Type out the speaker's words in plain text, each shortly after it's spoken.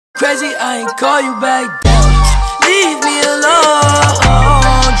crazy, I ain't call you back down. Leave me alone.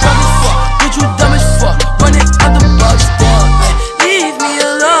 Drunk as fuck, bitch, you dumb as fuck. Running out the box down. Leave me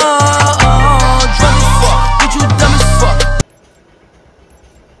alone. Drunk as fuck, bitch, you dumb as fuck.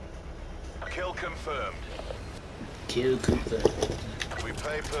 Kill confirmed. Kill confirmed. We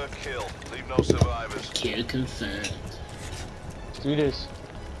pay per kill. Leave no survivors. Kill confirmed. Let's do this.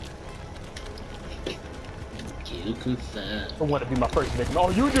 Kill confirmed. I want to be my first victim. Oh,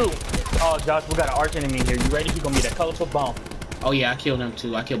 you do! Oh, Josh, we got an arch enemy here. You ready? He's gonna be that colorful bomb. Oh yeah, I killed him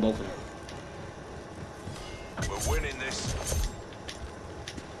too. I killed both of them. We're winning this.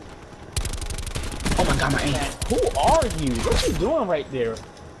 Oh my god, my aim. Man, who are you? What you doing right there?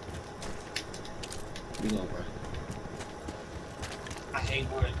 We go, bro. I hate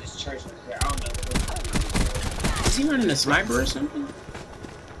where this church was here. I don't know. Is he running a sniper or something?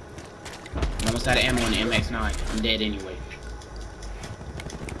 I almost had ammo on the MX-9. I'm dead anyway.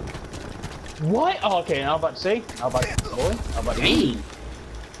 What? Oh, okay. I was about to say. I was about to. Dang.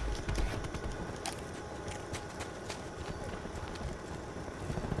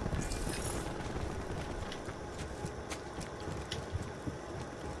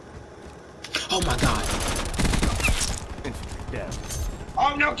 Oh my god. Yeah.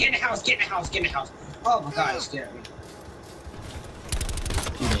 Oh no, get in the house, get in the house, get in the house. Oh my god, it scared me.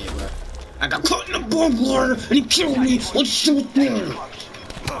 Yeah, bro. I got caught in a bomb water and he killed me. Let's shoot there.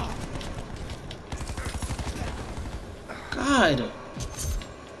 God.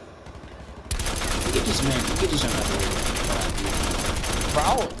 Get this man. Get this young out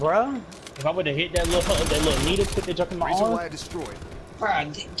of Bro, if I would have hit that little needle stick that jumped in my arm.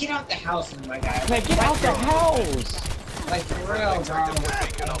 Bro, get out the house, my guy. Man, get out the house. Like for real, bro.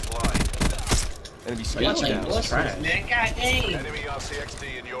 Taken offline. Enemy speech down. What's this, man? God dang. Enemy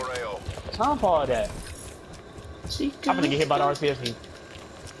RCXD in your AO. Time for all that. I'm gonna get hit by the RCXD.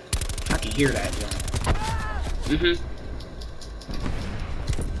 I can hear that, John.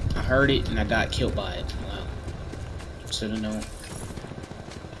 I heard it and I got killed by it. Wow. Should've known.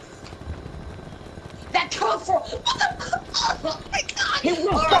 That comes for. Oh my god. He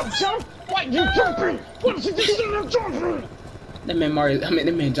won't stop jumping. Why you jumping? What is he doing? Jumping? That man Mario. I mean,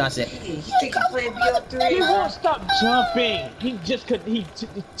 that man Josh said. You think I'm playing BO3? He won't stop jumping. He just could.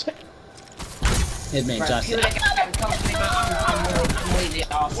 That man Josh said. I'm waiting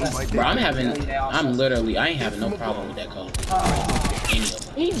off. Bro, I'm literally. I ain't having no problem with that color. Any of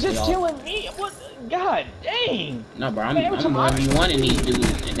them. He's just killing me. What? God dang. No, bro. I'm 1v1 in these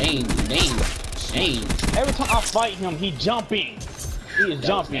dudes, and they ain't. Every time I fight him, he jumping. He is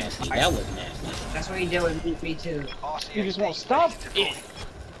jumping. Nasty. That was nasty. That's what he did with me too. He just won't stop it.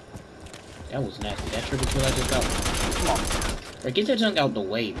 That was nasty. That triple kill I just got. Come on. Bro, get that junk out the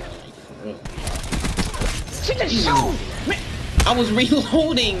way, bro. Like, for real. She just shoot! Man. I was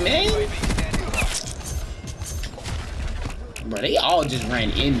reloading, man. Bro, they all just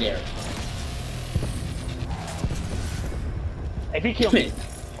ran in there. If he killed me.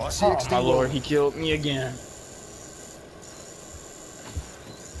 Oh my lord, he killed me again.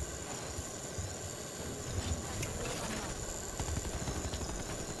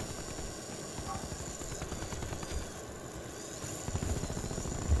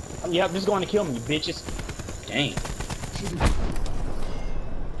 Yeah, I'm just going to kill me, bitches. Dang.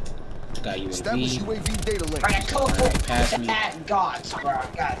 Got UAV. Establish UAV data link. Alright, colorful Pass me. at gods, bro. God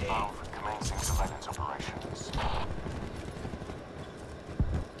damn. Commencing surveillance operations.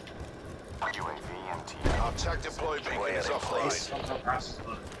 UAV and team. Our tech deploy beacon is offline.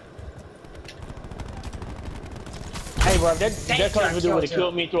 Hey, bro, that color video would have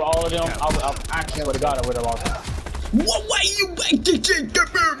killed me through all of them. I swear to God, I would have lost. What way you back to take the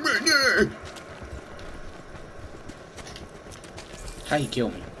How you kill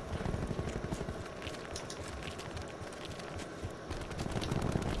me?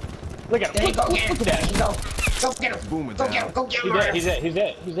 Look at him. Look at that. Go get him. Booming Go down. get him. Go get him. He's dead. He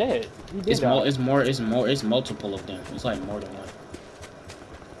did It's multiple of them. It's like more than one.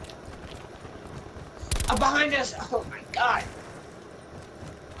 Behind us. Oh my god.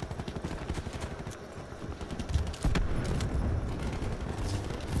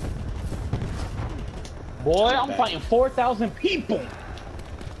 Boy, I'm fighting 4,000 people.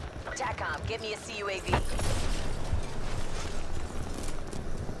 TACOM, give me a CUAV.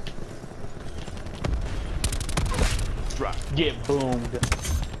 Drop. Get boomed.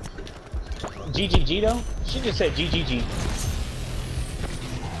 GGG though? She just said GGG.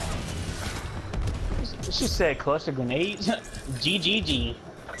 She said cluster grenades. GGG.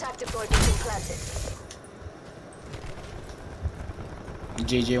 Attack deployed beacon planted.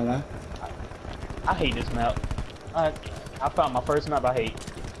 JJ1. I hate this map. I found my first map I hate.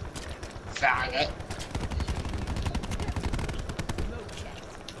 faggot.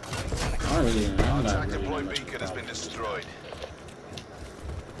 I really don't know. Attack deploy beacon has been destroyed.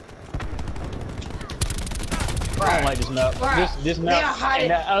 I don't like this map. This map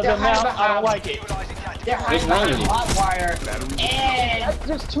and that other map, I don't like it. They're What's hiding wrong behind with the it? hot wire. And That's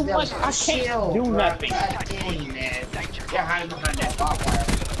just too much. I can't do nothing. God dang, man. They're hiding behind that hot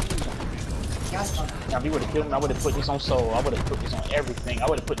wire. That's not Now, if you would have killed me, I would have put this on soul. I would have put this on everything. I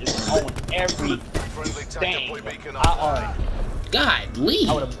would have put this on everything. Friendly attack deploy beacon I online. God, Lee.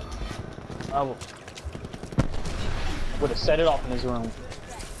 would have set it off in this room.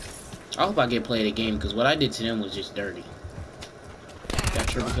 I hope I get played a game because what I did to them was just dirty. That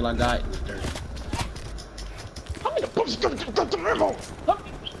triple kill I got was dirty. How many bullets got the memo?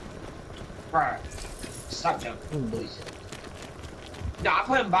 Bruh. Stop jumping, please. No, I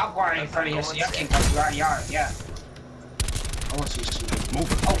put a barbed wire in front of you so y'all can go through our yard, yeah. I want you to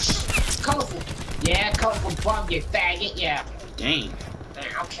move it. Oh, shit. Colorful. Yeah, colorful bum, you faggot, yeah. Dang.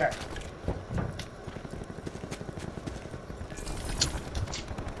 Okay.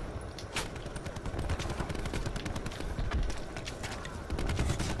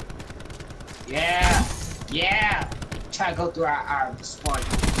 Yeah, yeah. Try to go through our spawn.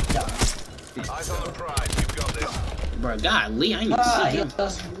 Eyes on the prize. You've got this. Bro, God, Lee, I ain't even see him.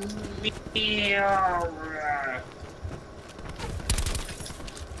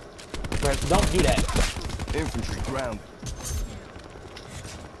 But don't do that. Infantry ground.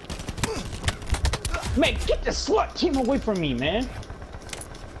 Man, get the SWAT team away from me, man.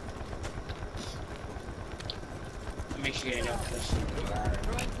 Make sure you don't push.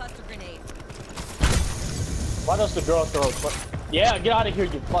 Throwing cluster grenade. Why does the girl throw a Yeah, get out of here,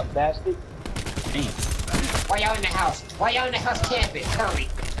 you fuck bastard. Damn. Why y'all in the house? Why y'all in the house camping? Hurry.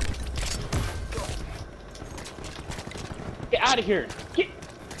 Get out of here. Get.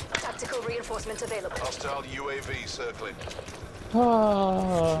 Tactical reinforcements available. Hostile UAV circling.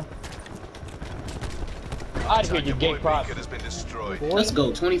 Out of here, you gay Deploy prop. beacon has been destroyed. Let's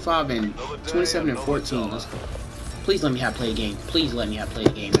go. 25 and 27 and 14. Let's go. Please let me have play a game. Please let me have play a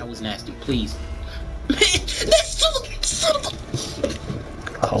game. That was nasty. Please. Man, that's so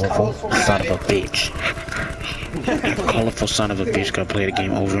colorful son of a bitch. Colorful son of a bitch gonna play the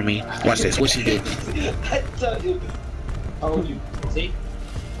game over me. Watch this. What she did? Oh, you see?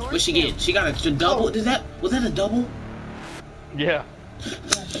 What she get? She got a double. Was that a double? Yeah.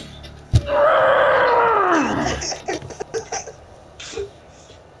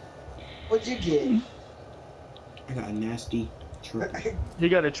 What'd you get? I got a nasty triple. He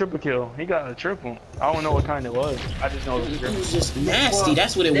got a triple kill. He got a triple. I don't know what kind it was. I just know it was a It triple. was just nasty.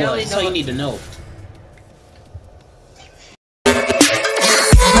 That's what it was. That's all you need to know.